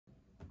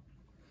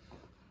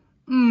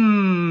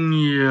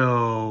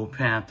Yo,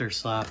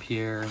 Pantherslap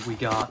here. We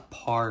got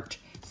part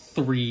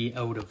 3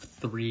 out of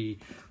 3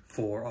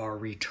 for our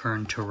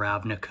Return to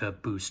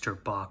Ravnica booster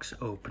box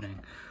opening.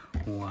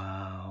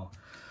 Wow.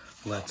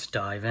 Let's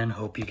dive in.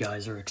 Hope you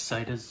guys are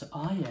excited as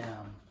I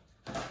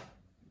am.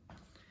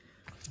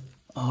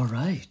 All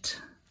right,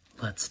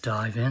 let's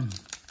dive in.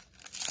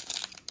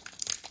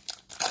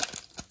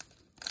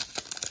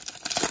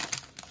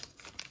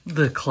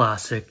 The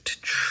classic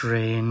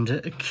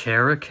trained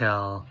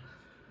Caracal.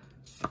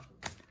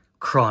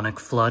 Chronic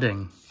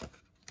Flooding,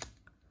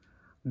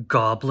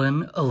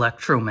 Goblin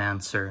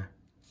Electromancer,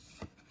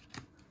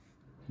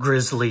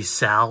 Grizzly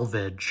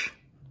Salvage,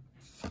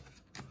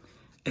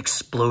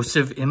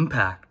 Explosive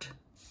Impact,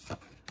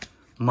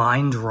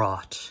 Mind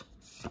Rot,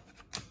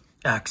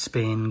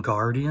 Axebane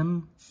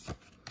Guardian,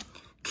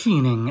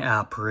 Keening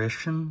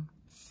Apparition,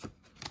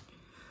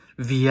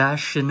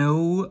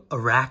 Viashino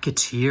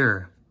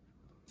Racketeer.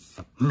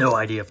 No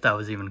idea if that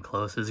was even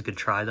close. It was a good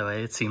try, though.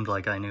 It seemed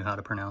like I knew how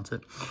to pronounce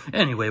it.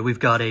 Anyway, we've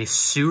got a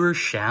Sewer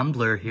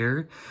Shambler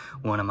here.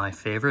 One of my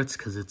favorites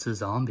because it's a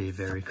zombie.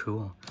 Very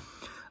cool.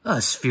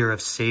 A Sphere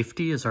of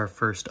Safety is our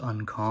first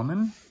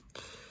uncommon.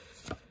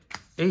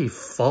 A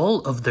Fall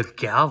of the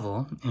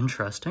Gavel.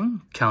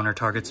 Interesting. Counter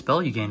target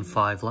spell. You gain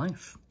 5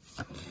 life.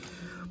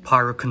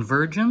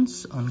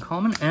 Pyroconvergence,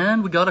 uncommon,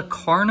 and we got a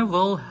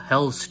Carnival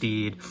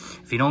Hellsteed.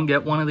 If you don't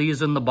get one of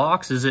these in the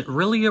box, is it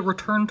really a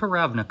Return to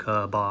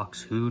Ravnica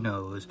box? Who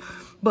knows?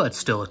 But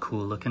still a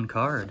cool looking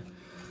card.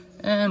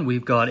 And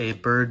we've got a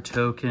bird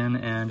token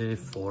and a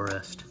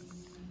forest.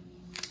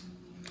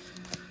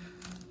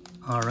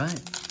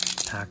 Alright,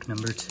 pack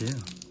number 2.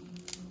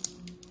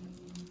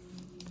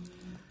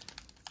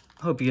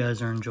 Hope you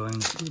guys are enjoying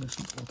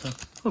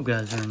Hope you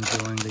guys are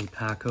enjoying the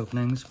pack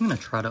openings. I'm going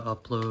to try to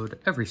upload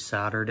every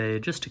Saturday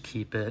just to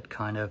keep it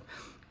kind of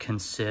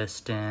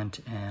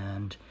consistent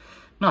and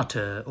not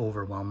to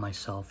overwhelm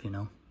myself, you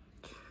know.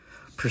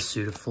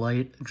 Pursuit of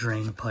Flight,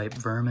 Drain Pipe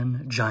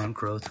Vermin, Giant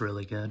Growth,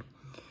 really good.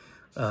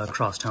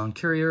 Crosstown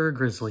Courier,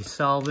 Grizzly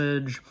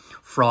Salvage,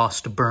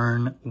 Frost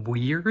Burn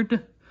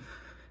Weird.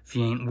 If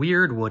you ain't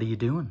weird, what are you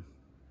doing?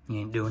 You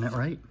ain't doing it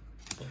right.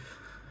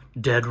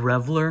 Dead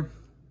Reveler.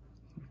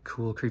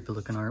 Cool, creepy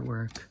looking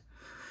artwork.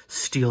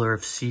 Stealer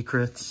of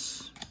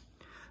Secrets.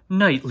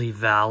 Knightly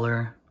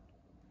Valor.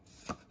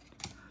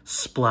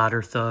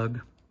 Splatter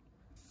Thug.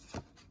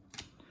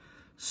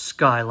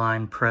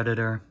 Skyline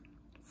Predator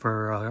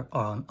for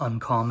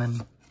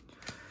uncommon.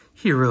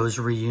 Heroes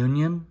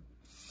Reunion.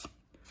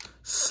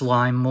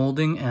 Slime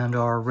Molding, and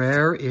our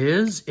rare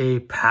is a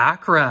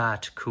Pack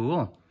Rat.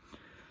 Cool.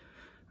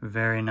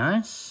 Very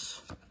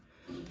nice.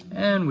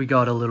 And we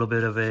got a little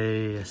bit of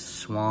a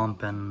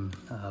swamp and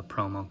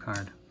promo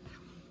card.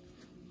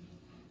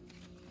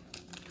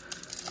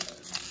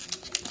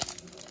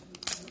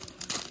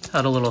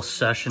 Had a little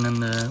session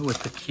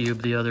with the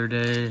cube the other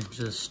day,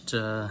 just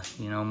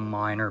you know,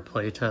 minor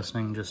play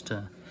testing just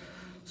to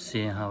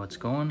see how it's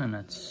going, and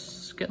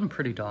it's getting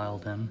pretty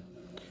dialed in.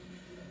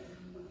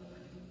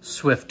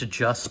 Swift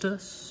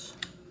Justice,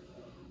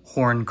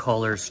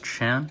 Horncaller's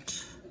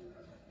Chant,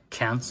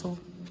 Cancel,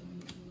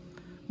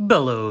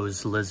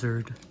 Bellows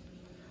Lizard,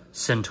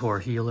 Centaur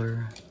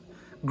Healer,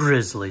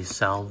 Grizzly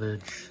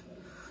Salvage,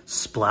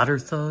 Splatter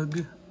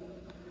Thug,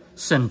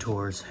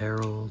 Centaur's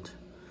Herald,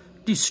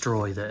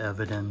 Destroy the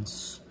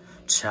Evidence,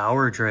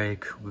 Tower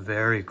Drake,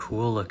 very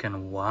cool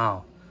looking.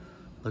 Wow,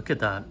 look at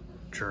that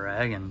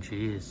dragon,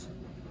 jeez.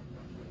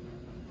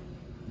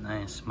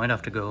 Nice, might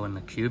have to go in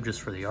the cube just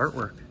for the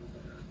artwork.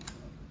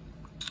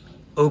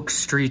 Oak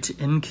Street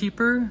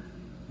Innkeeper,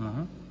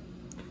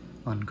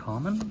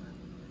 uncommon.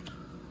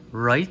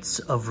 Rites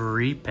of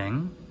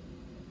Reaping,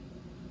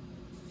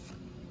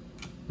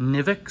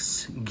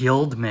 Nivix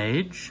Guild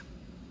Mage,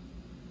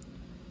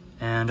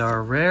 and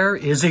our rare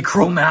is a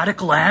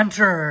Chromatic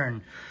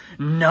Lantern.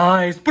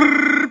 Nice.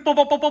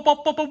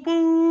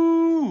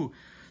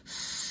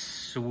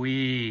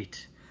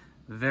 Sweet.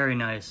 Very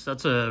nice.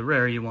 That's a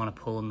rare you want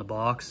to pull in the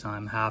box.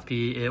 I'm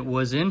happy it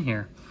was in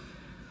here.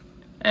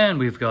 And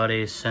we've got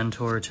a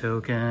Centaur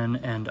token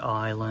and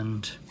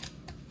Island.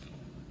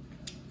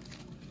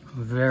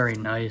 Very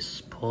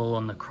nice pull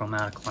on the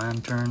Chromatic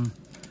Lantern.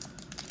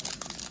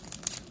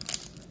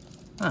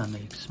 That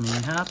makes me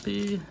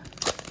happy.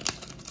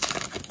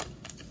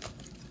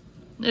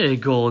 A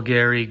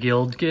Golgari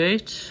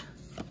Guildgate.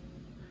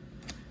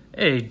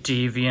 A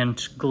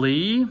Deviant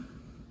Glee.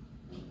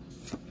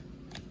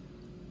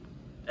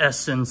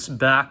 Essence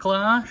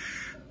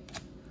Backlash.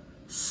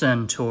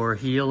 Centaur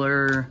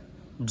Healer.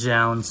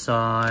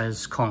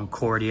 Downsize.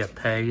 Concordia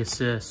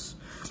Pegasus.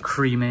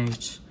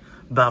 Cremate.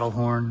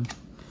 Battlehorn.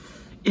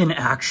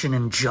 Inaction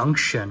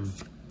Injunction.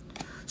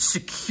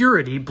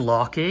 Security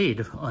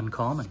Blockade,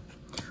 uncommon.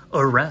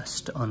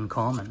 Arrest,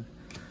 uncommon.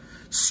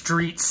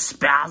 Street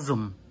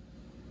Spasm.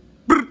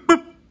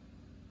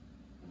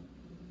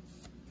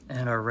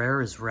 And our rare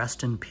is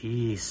Rest in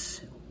Peace.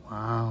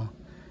 Wow.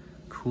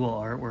 Cool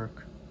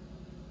artwork.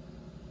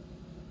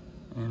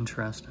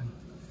 Interesting.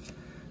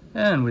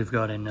 And we've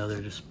got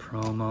another just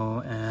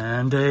promo,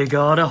 and I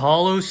got a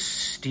Hollow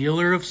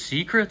Stealer of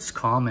Secrets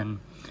common.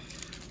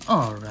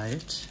 All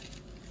right.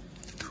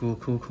 Cool,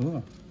 cool,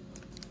 cool.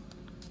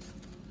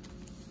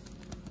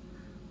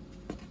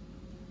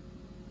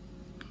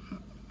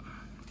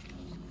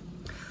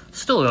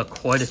 Still got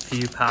quite a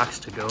few packs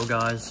to go,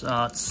 guys.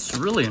 It's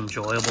really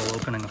enjoyable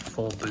opening a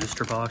full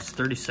booster box.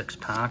 36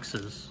 packs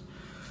is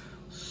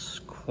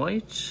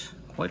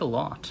quite a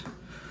lot.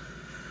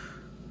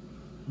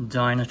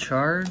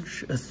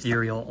 Dynacharge,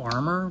 Ethereal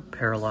Armor,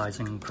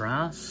 Paralyzing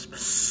Grasp,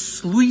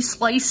 Sluice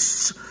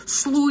Slice,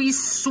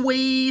 Sluice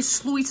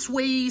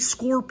Sway,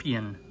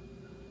 Scorpion.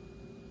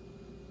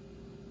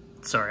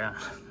 Sorry,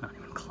 not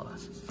even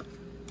close.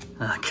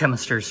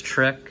 Chemister's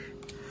Trick,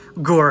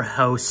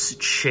 Gorehouse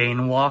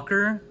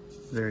Chainwalker,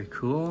 very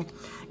cool.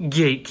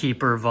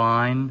 Gatekeeper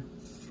Vine,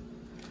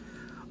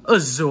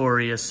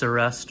 Azorius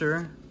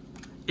Arrestor,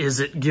 Is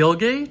It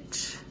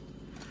Gilgate,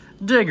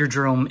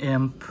 Daggerdrome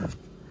Imp,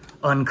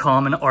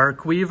 Uncommon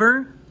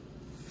Arcweaver,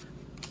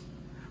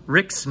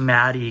 Rick's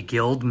Maddie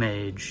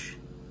Guildmage,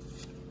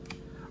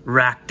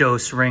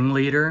 Rakdos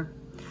Ringleader,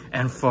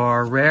 and for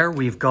our rare,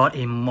 we've got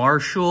a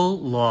Martial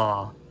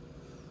Law,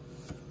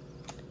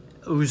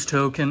 Ooze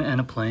Token, and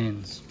a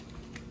Plains.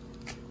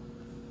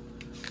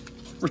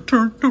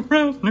 Return to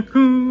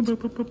Ravnica.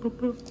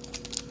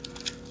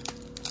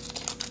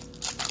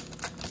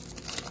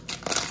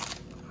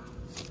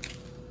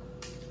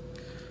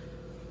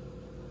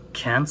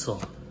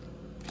 Cancel.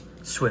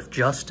 Swift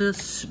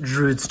Justice,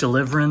 Druid's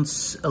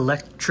Deliverance,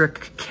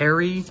 Electric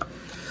Carry,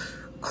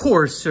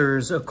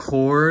 Courser's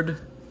Accord,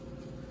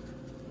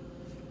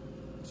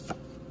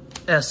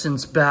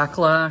 Essence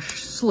Backlash,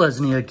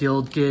 Selesnya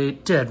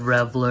Guildgate, Dead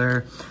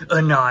Reveler,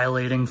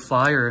 Annihilating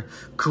Fire,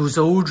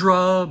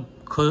 Kuzodra,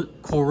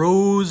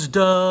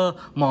 Korozda,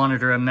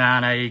 Monitor of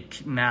Mana.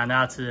 Man,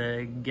 that's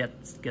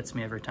gets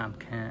me every time.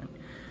 Can't.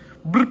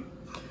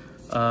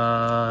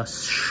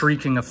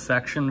 Shrieking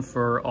Affection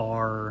for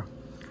our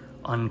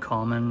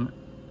uncommon.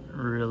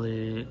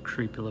 Really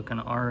creepy looking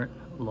art.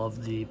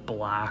 Love the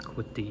black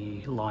with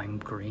the lime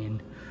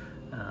green.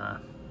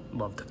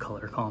 Love the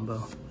color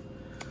combo.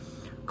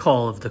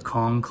 Call of the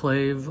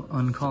Conclave,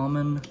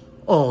 uncommon.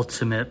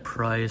 Ultimate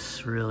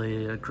Price,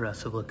 really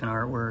aggressive looking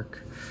artwork.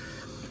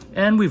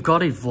 And we've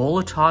got a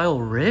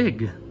Volatile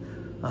Rig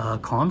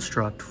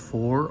construct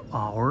for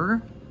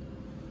our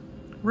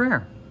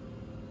rare.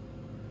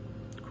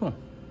 Cool.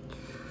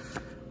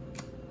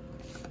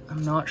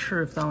 I'm not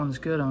sure if that one's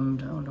good. I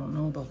don't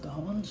know about that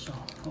one, so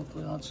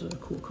hopefully that's a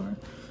cool card.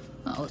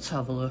 Let's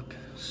have a look,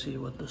 see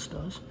what this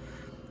does.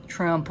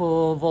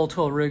 Trample,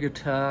 Volatile Rig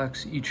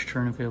attacks, each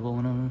turn available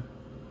when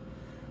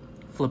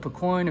flip a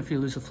coin. If you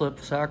lose a flip,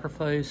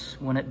 sacrifice.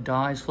 When it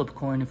dies, flip a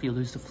coin. If you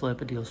lose the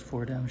flip, it deals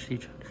 4 damage to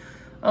each.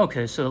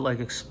 Okay, so it like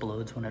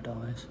explodes when it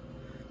dies.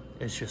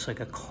 It's just like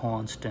a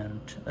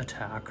constant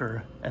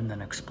attacker and then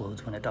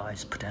explodes when it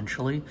dies,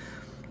 potentially.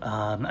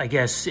 I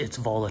guess it's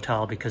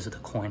volatile because of the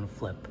coin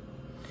flip.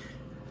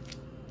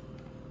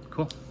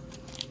 Cool.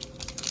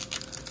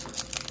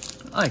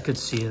 I could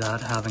see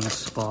that having a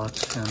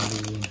spot in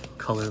the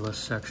colorless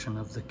section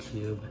of the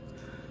cube.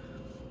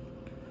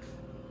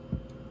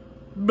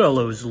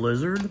 Bellows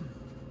Lizard,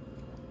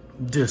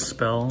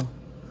 Dispel,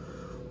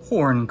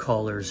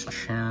 Horncaller's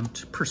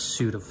Chant,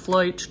 Pursuit of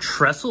Flight,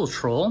 Trestle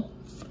Troll,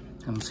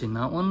 haven't seen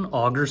that one,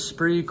 Augur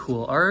Spree,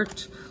 cool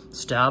art,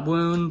 Stab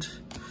Wound,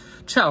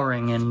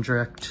 Towering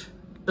Indrict,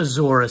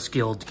 Azorius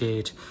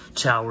Guildgate,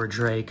 Tower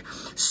Drake,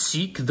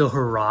 Seek the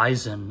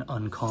Horizon,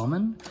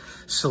 uncommon,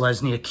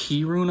 Selesnya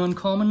Keyrune,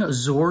 uncommon,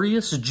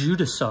 Azorius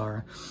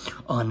Judasar,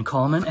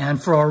 uncommon,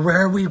 and for our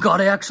rare, we got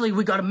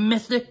a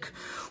mythic,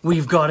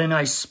 we've got an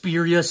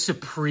Isperia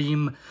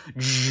Supreme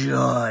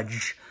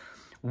Judge.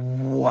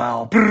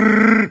 Wow.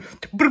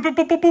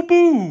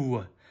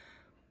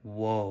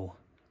 Whoa.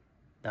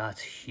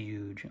 That's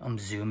huge. I'm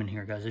zooming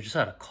here, guys. I just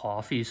had a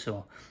coffee,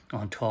 so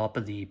on top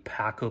of the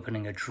pack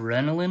opening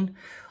adrenaline,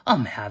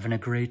 I'm having a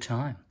great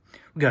time.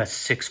 We got a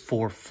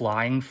 6/4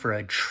 flying for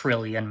 1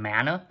 trillion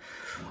mana.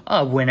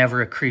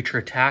 Whenever a creature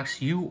attacks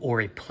you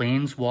or a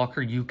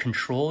planeswalker you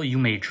control, you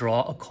may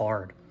draw a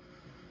card.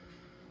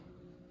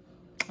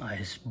 I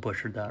just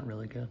butchered that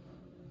really good.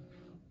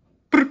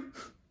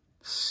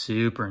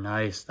 Super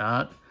nice.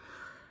 That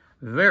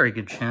very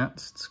good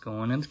chance it's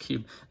going in the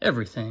cube.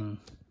 Everything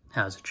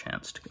has a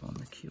chance to go in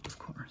the cube, of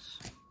course.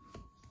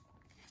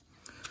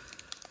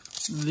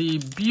 The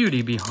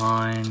beauty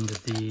behind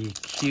the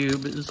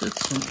cube is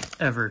it's an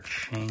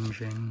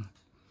ever-changing.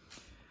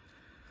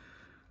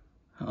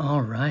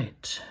 All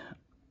right.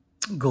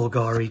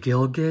 Golgari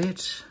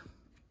Guildgate,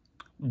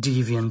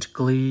 Deviant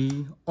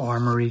Glee,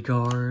 Armory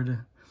Guard,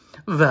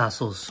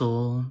 Vassal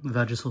Soul,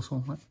 Vagisal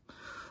Soul, what?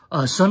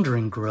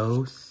 Sundering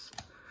Growth,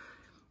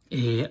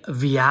 a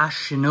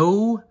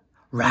Viashino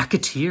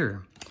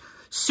Racketeer,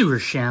 Sewer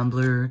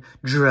Shambler,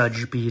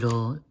 Drudge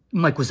Beetle,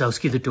 Mike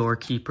Wazowski the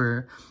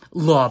Doorkeeper,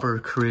 Lobber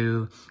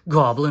Crew,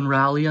 Goblin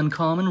Rally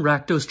uncommon,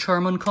 Rakdos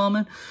Charm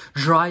uncommon,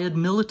 Dryad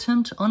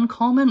Militant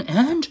uncommon,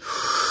 and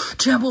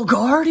Temple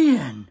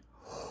Guardian.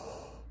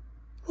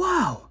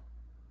 Wow!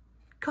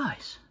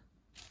 Guys,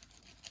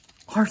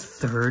 our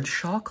third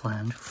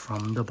Shockland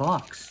from the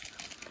box.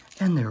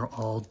 And they're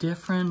all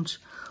different,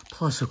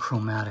 plus a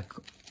chromatic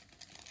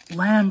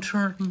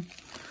lantern,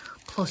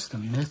 plus the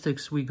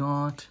mythics we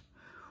got.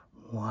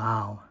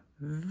 Wow,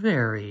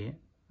 very,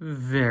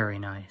 very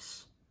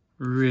nice.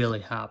 Really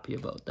happy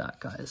about that,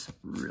 guys.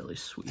 Really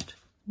sweet.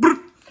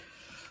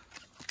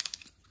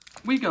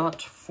 We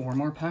got 4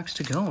 more packs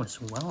to go as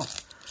well.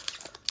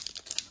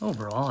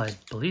 Overall, I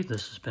believe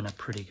this has been a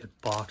pretty good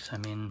box. I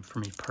mean, for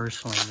me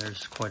personally,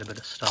 there's quite a bit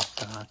of stuff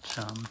that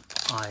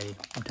I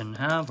didn't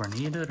have or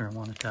needed or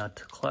wanted to add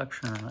to the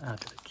collection or add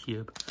to the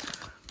cube.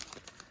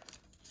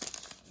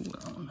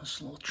 Well, that's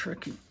a little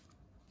tricky.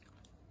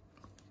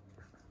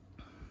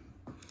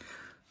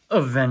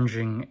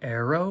 Avenging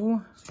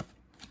Arrow,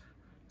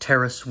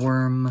 Terrace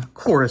Worm,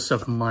 Chorus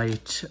of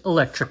Might,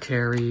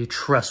 Electricary,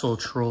 Trestle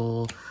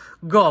Troll,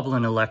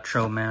 Goblin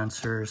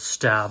Electromancer,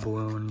 Stab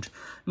Wound,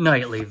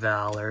 Knightly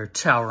Valor,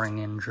 Towering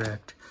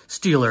Indrict,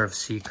 Stealer of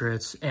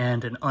Secrets,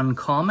 and an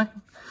uncommon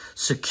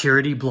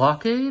Security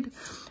Blockade.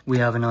 We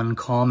have an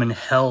uncommon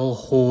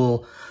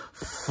Hellhole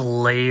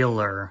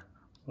Flailer.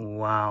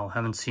 Wow,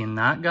 haven't seen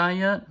that guy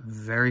yet.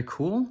 Very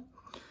cool.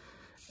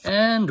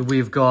 And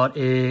we've got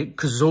a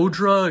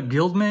Kazodra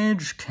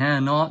Guildmage.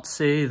 Cannot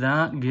say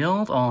that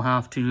guild. I'll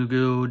have to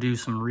go do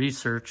some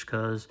research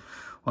because,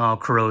 well,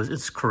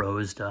 it's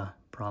Corozda,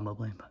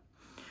 probably. But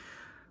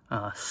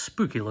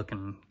spooky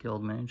looking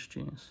Guildmage,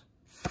 jeez.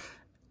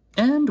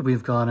 And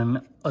we've got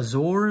an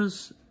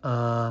Azor's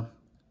Elocutors.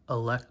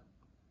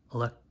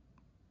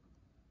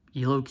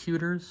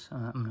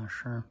 I'm not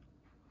sure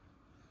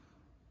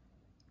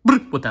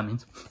what that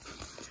means.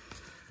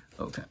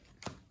 Okay.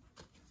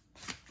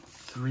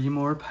 3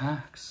 more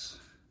packs.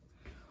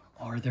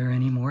 Are there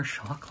any more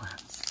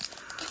Shocklands?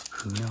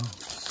 Who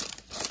knows?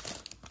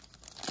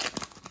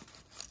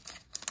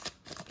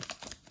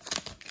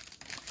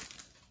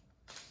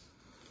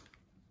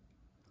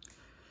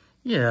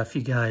 Yeah, if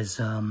you guys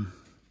want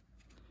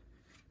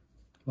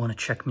to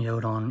check me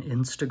out on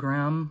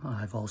Instagram,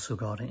 I've also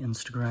got an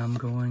Instagram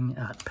going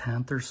at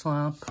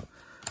Pantherslap.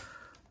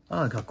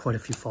 I got quite a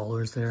few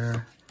followers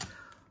there,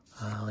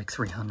 like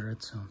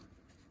 300, so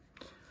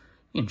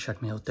you can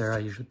check me out there. I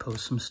usually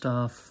post some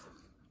stuff.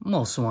 I'm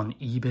also on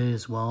eBay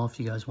as well if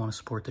you guys want to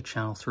support the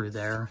channel through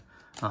there.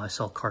 I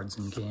sell cards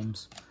and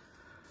games.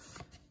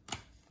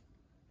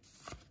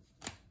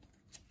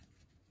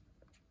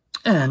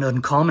 And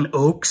uncommon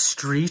Oak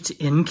Street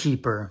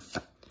Innkeeper,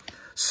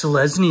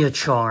 Selesnya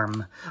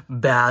Charm,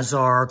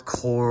 Bazar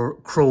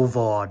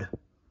Crovod,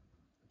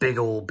 big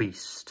old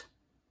beast.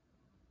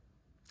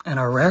 And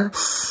a rare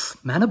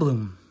Mana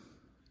Bloom.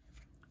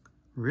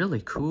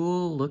 Really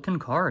cool looking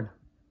card.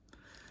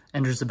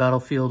 Enters the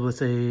battlefield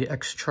with a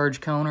X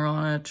charge counter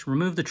on it.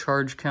 Remove the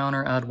charge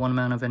counter, add 1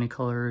 mana of any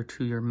color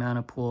to your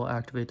mana pool,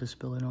 activate this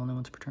ability only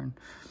once per turn.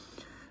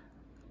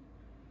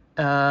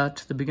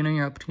 At the beginning of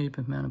your upkeep,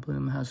 if Mana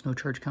Bloom has no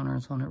charge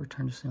counters on it,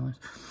 return to ceilings.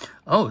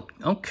 Oh,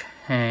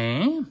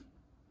 okay.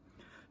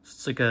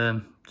 It's like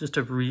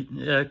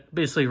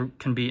basically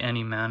can be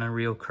any mana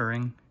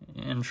reoccurring.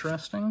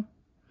 Interesting.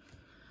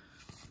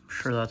 I'm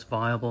sure that's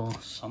viable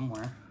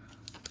somewhere.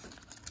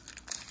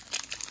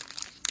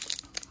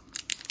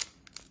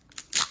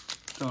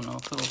 Don't know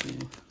if it'll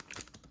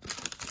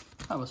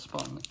have a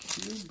spot in the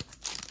cube.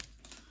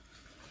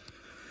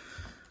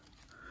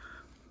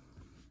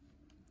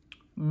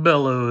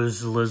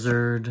 Bellows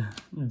Lizard,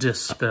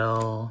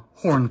 Dispel,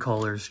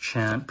 Horncaller's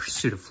Chant,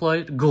 Pursuit of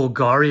Flight,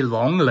 Golgari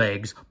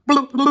Longlegs,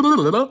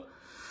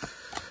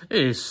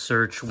 a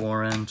Search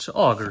Warrant,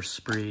 Augur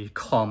Spree,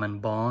 Common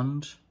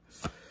Bond,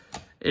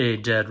 a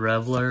Dead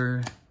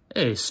Reveler,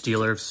 a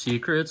Stealer of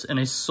Secrets, and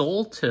a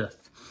Soul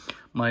Tith.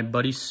 My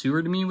buddy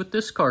sewered me with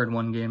this card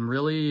one game.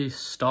 Really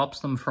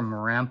stops them from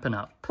ramping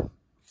up.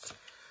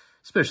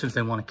 Especially if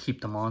they want to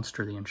keep the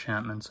monster the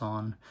enchantments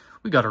on.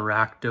 We got a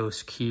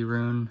Rakdos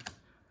Keyrune.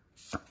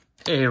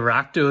 A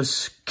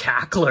Rakdos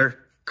Cackler.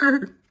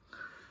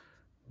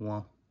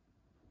 Well.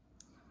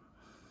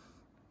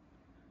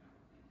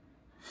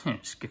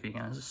 Just give you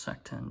guys a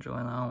sec to enjoy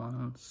that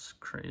one. It's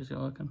crazy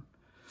looking.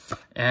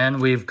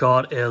 And we've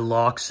got a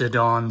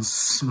Loxodon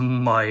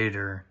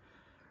Smiter.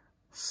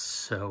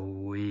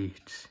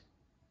 Sweet.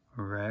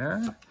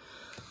 Rare.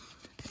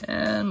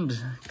 And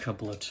a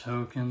couple of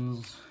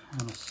tokens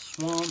and a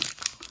swamp.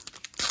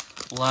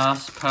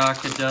 Last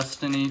pack of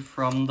Destiny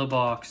from the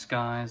box,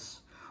 guys.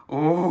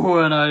 Oh,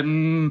 and I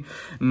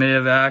may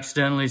have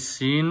accidentally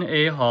seen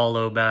a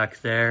holo back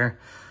there.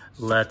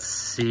 Let's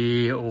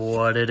see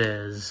what it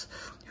is.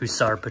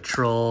 Hussar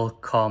Patrol,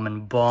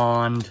 Common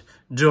Bond,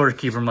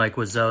 Doorkeeper Mike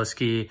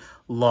Wazowski,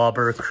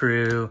 Lobber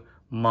Crew,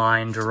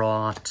 Mind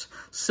Rot,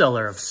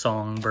 Seller of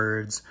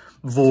Songbirds,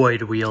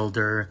 Void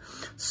Wielder,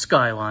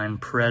 Skyline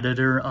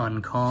Predator,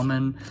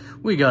 uncommon.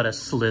 We got a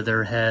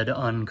Slitherhead,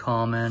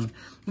 uncommon.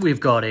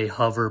 We've got a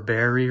Hover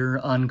Barrier,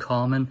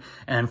 uncommon.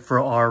 And for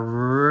our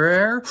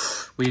rare,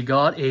 we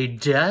got a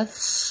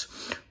Death's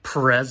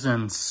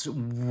Presence.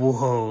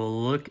 Whoa,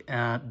 look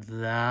at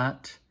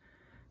that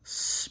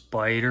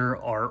spider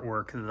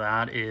artwork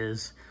that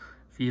is.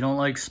 If you don't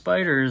like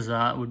spiders,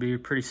 that would be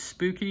pretty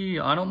spooky.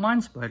 I don't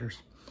mind spiders.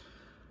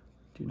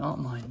 Do not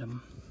mind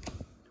them.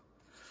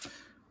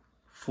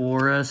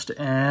 Forest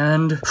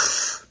and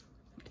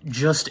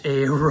just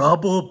a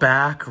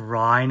rubbleback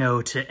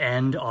rhino to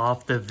end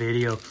off the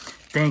video.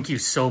 Thank you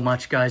so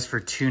much, guys, for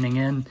tuning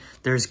in.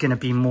 There's going to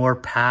be more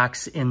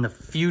packs in the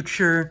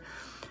future.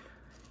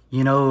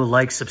 You know,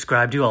 like,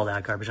 subscribe, do all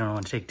that garbage. I don't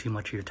want to take too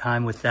much of your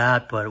time with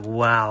that, but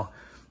wow,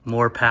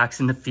 more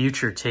packs in the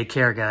future. Take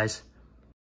care, guys.